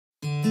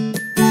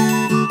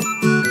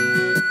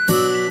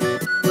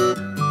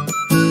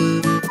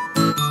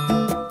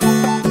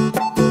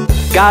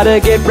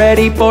Gotta get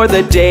ready for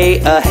the day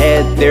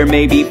ahead. There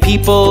may be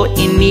people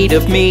in need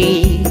of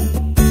me.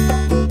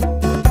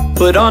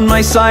 Put on my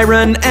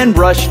siren and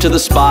rush to the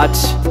spot.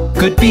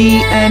 Could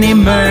be an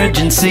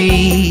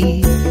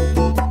emergency.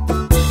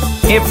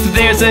 If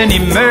there's an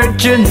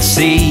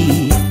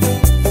emergency,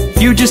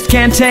 you just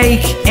can't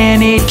take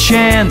any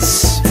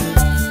chance.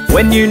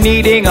 When you're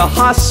needing a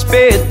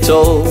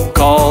hospital,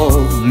 call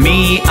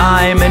me,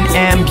 I'm an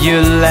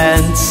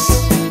ambulance.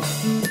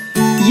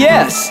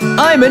 Yes,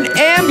 I'm an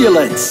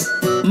ambulance.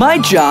 My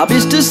job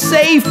is to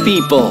save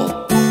people.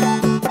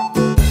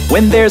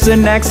 When there's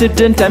an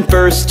accident, I'm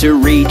first to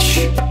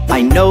reach.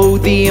 I know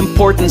the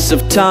importance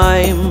of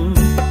time.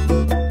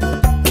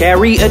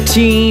 Carry a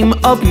team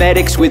of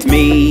medics with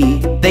me.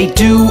 They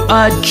do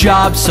a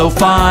job so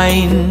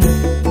fine.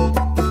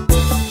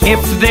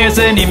 If there's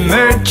an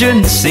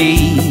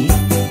emergency,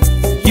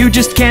 you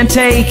just can't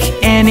take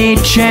any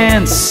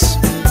chance.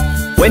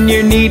 When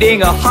you're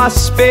needing a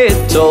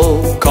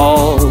hospital,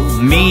 call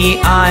me,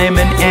 I'm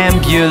an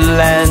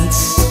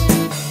ambulance.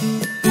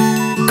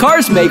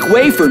 Cars make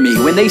way for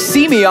me when they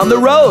see me on the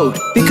road,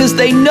 because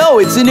they know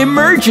it's an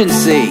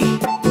emergency.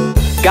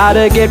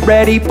 Gotta get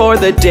ready for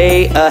the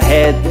day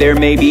ahead. There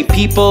may be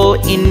people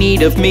in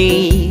need of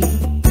me.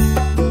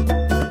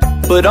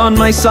 Put on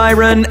my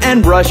siren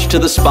and rush to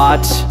the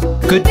spot.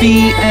 Could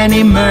be an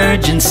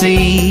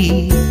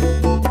emergency.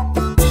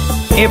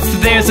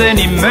 If there's an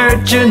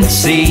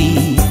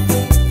emergency,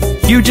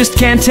 you just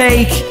can't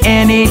take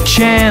any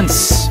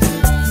chance.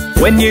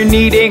 When you're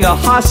needing a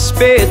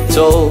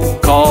hospital,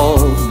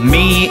 call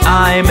me,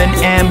 I'm an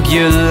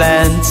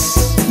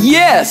ambulance.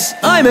 Yes,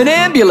 I'm an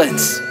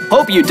ambulance.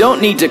 Hope you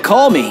don't need to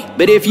call me,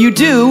 but if you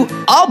do,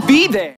 I'll be there.